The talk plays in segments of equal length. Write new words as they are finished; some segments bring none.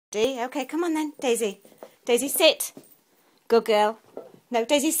D. Okay, come on then, Daisy. Daisy, sit. Good girl. No,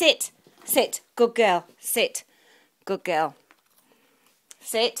 Daisy, sit. Sit. Good girl. Sit. Good girl.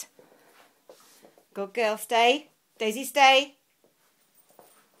 Sit. Good girl. Stay. Daisy, stay.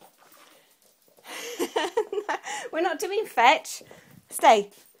 We're not doing fetch. Stay.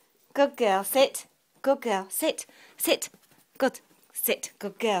 Good girl. Sit. Good girl. Sit. Sit. Good. Sit.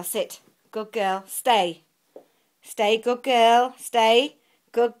 Good girl. Sit. Good girl. Stay. Stay. Good girl. Stay.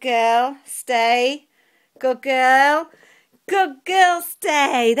 Good girl. Stay. Good girl. Good girl.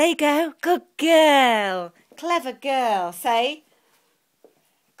 Stay. There you go. Good girl. Clever girl. Say.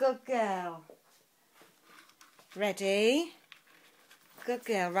 Good girl. Ready? Good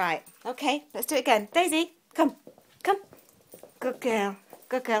girl. Right. Okay, let's do it again. Daisy, come. Come. Good girl.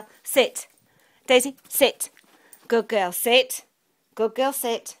 Good girl. Sit. Daisy, sit. Good girl. Sit. Good girl.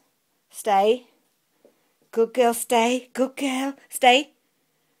 Sit. Stay. Good girl. Stay. Good girl. Stay.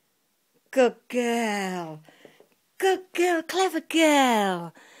 Good girl. Good girl. Clever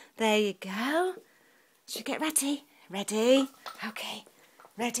girl. There you go. Should we get ready? Ready? Okay.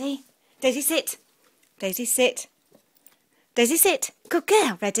 Ready? Daisy, sit. Daisy, sit. Daisy, sit. Good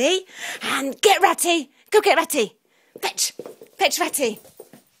girl. Ready? And get Ratty. Go get Ratty. Fetch. Fetch Ratty.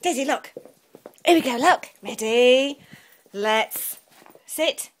 Daisy, look. Here we go, look. Ready? Let's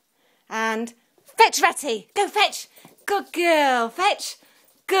sit. And fetch Ratty. Go fetch. Good girl. Fetch.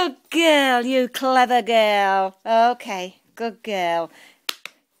 Good girl, you clever girl. Okay, good girl.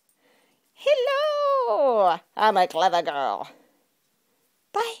 Hello. I'm a clever girl.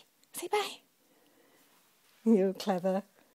 Bye. Say bye. You clever.